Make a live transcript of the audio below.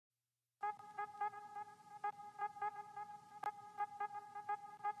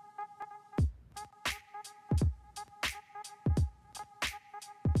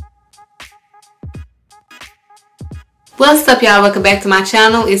What's up, y'all? Welcome back to my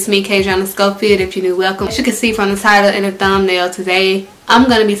channel. It's me, Kadreanna Schofield. If you're new, welcome. As you can see from the title and the thumbnail, today I'm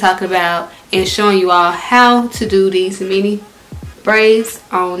going to be talking about and showing you all how to do these mini braids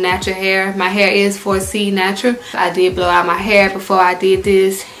on natural hair. My hair is 4C natural. I did blow out my hair before I did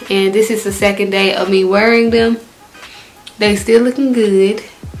this, and this is the second day of me wearing them. They still looking good.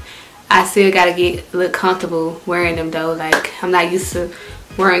 I still got to look comfortable wearing them though. Like, I'm not used to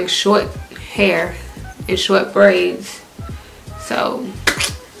wearing short hair and short braids, so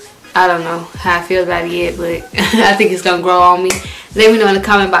I don't know how I feel about it yet, but I think it's gonna grow on me. Let me know in the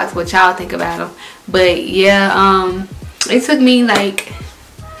comment box what y'all think about them. But yeah, it took me like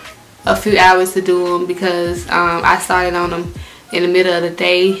a few hours to do them because I started on them in the middle of the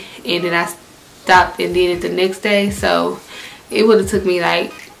day and then I stopped and did it the next day, so it would have took me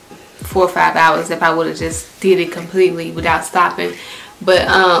like 4 or 5 hours if I would have just did it completely without stopping. But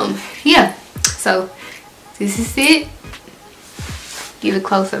yeah, so this is it. Get a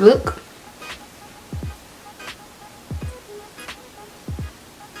closer look.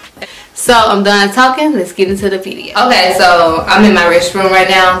 So I'm done talking. Let's get into the video. Okay, so I'm in my restroom right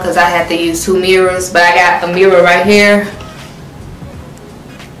now because I have to use 2 mirrors, but I got a mirror right here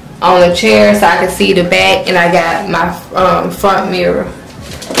on the chair so I can see the back, and I got my front mirror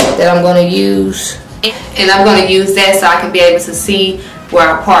that I'm going to use, and I'm going to use that so I can be able to see where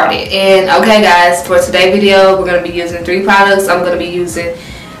I parted. And okay guys, for today's video we're going to be using 3 products. I'm going to be using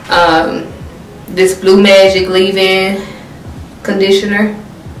this Blue Magic leave-in conditioner,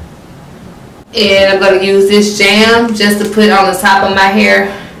 and I'm going to use this jam just to put on the top of my hair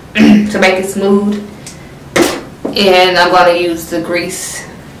to make it smooth, and I'm going to use the grease.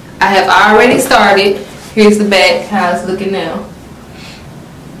 I have already started. Here's the back, how it's looking now.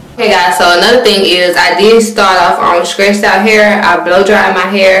 Okay guys, so another thing is I did start off on scratched out hair. I blow dried my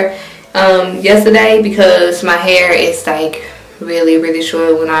hair yesterday because my hair is like really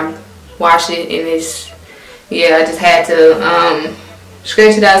short when I wash it, and it's, yeah, I just had to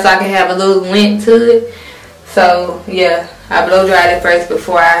scratch it out so I can have a little length to it. So yeah, I blow dried it first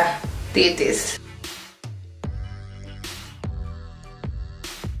before I did this.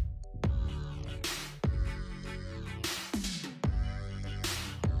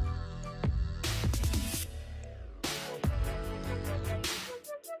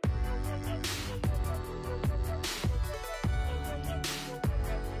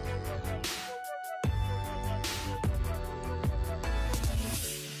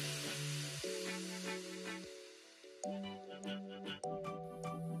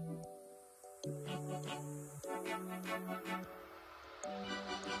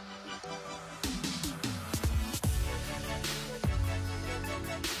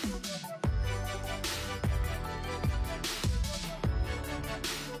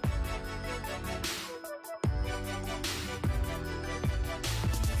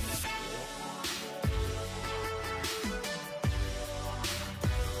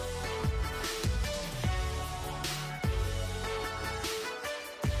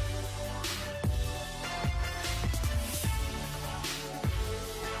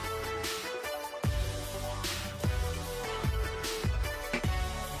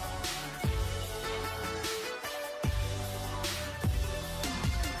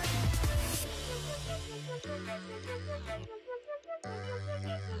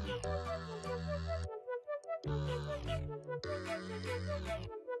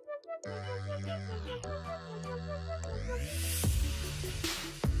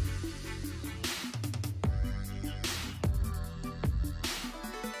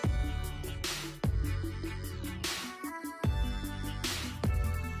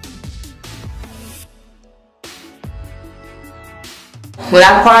 When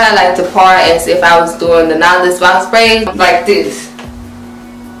I part, I like to part as if I was doing the knotless box braid, like this.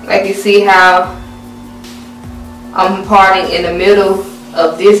 Like, you see how I'm parting in the middle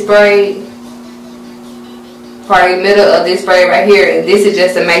of this braid, parting in the middle of this braid right here, and this is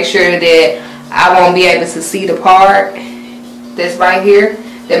just to make sure that I won't be able to see the part that's right here,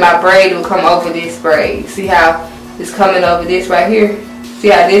 that my braid will come over this braid. See how it's coming over this right here? See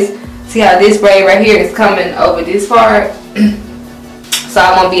how this braid right here is coming over this part? So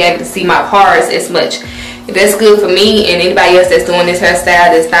I won't be able to see my parts as much. That's good for me and anybody else that's doing this hairstyle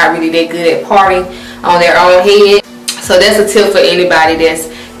that's not really that good at parting on their own head. So that's a tip for anybody that's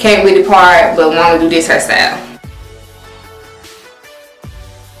can't really part but want to do this hairstyle.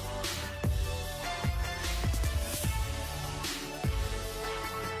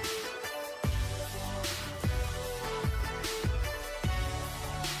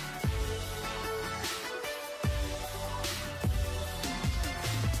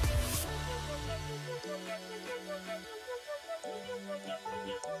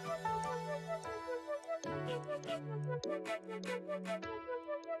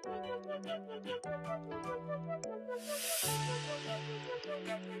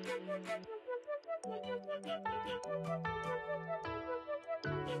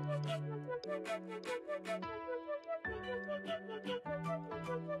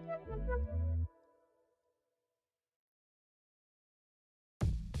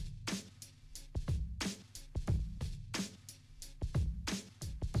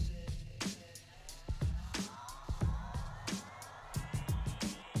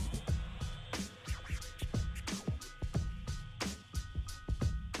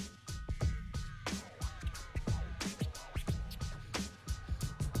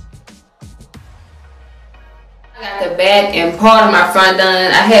 I got the back and part of my front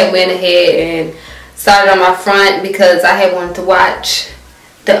done. I had went ahead and started on my front because I had wanted to watch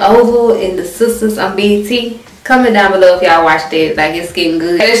the Oval and the Sisters on BT. Comment down below if y'all watched that. Like, it's getting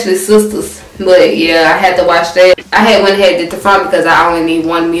good. Especially Sisters. But yeah, I had to watch that. I had went ahead and did the front because I only need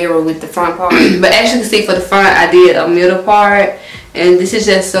one mirror with the front part. But as you can see for the front, I did a middle part. And this is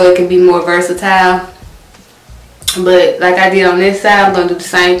just so it can be more versatile. But like I did on this side, I'm going to do the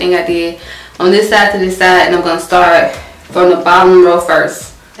same thing I did on this side to this side, and I'm going to start from the bottom row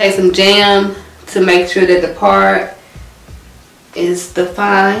first. Take some jam to make sure that the part is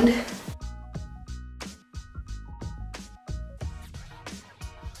defined.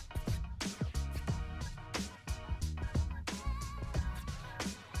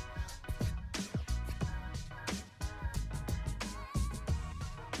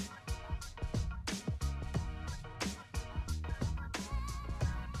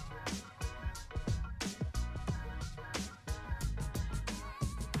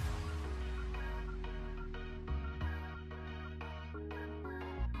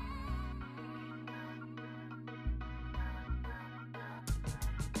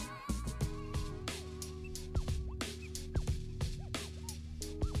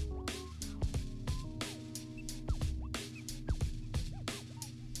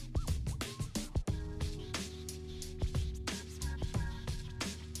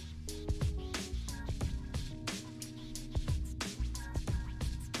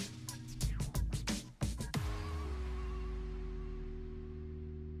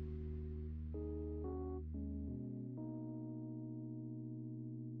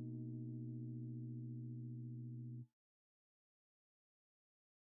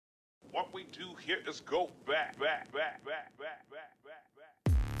 What we do here is go back.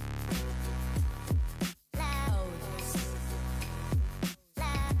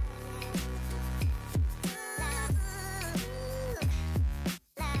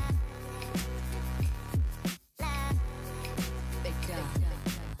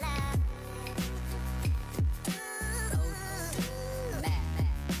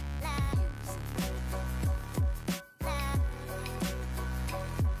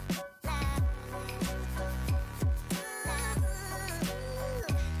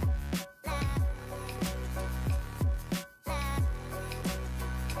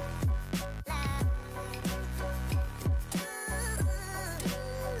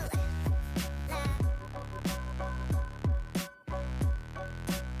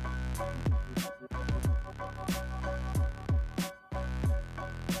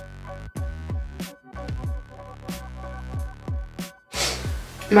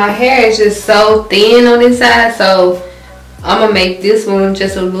 My hair is just so thin on this side, so I'm gonna make this one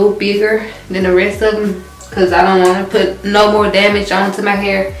just a little bigger than the rest of them because I don't want to put no more damage onto my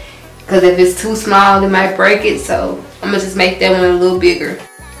hair, because if it's too small it might break it. So I'm gonna just make that one a little bigger.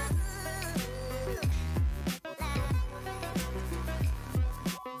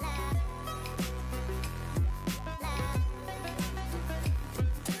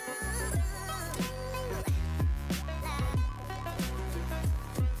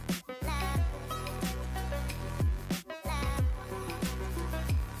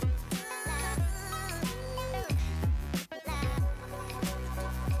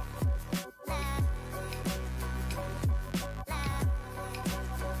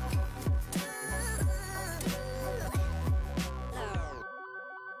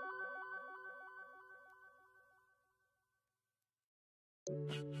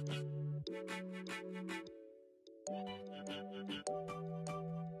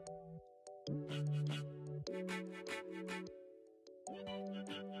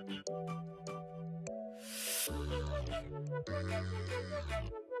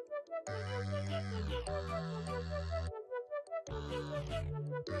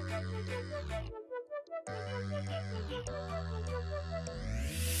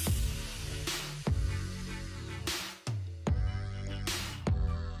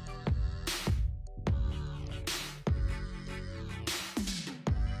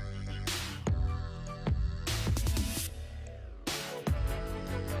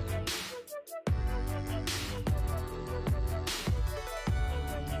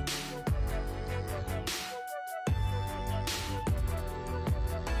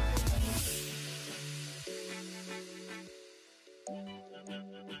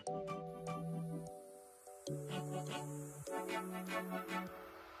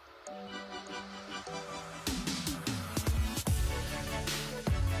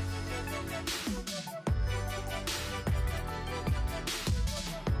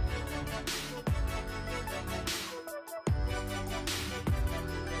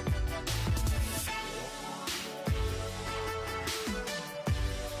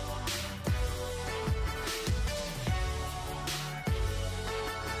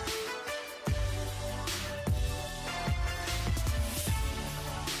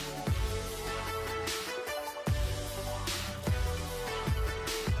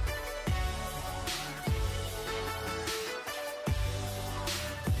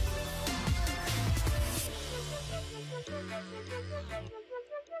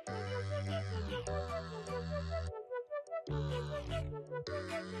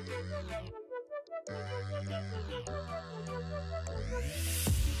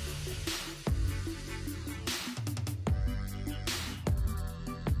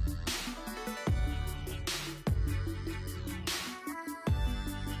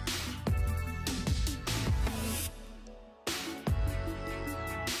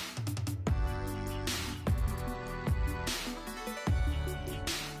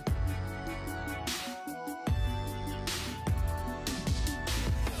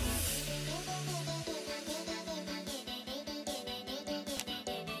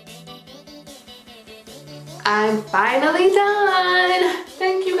 I'm finally done.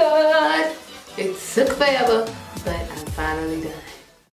 Thank you, God. It took forever, but I'm finally done.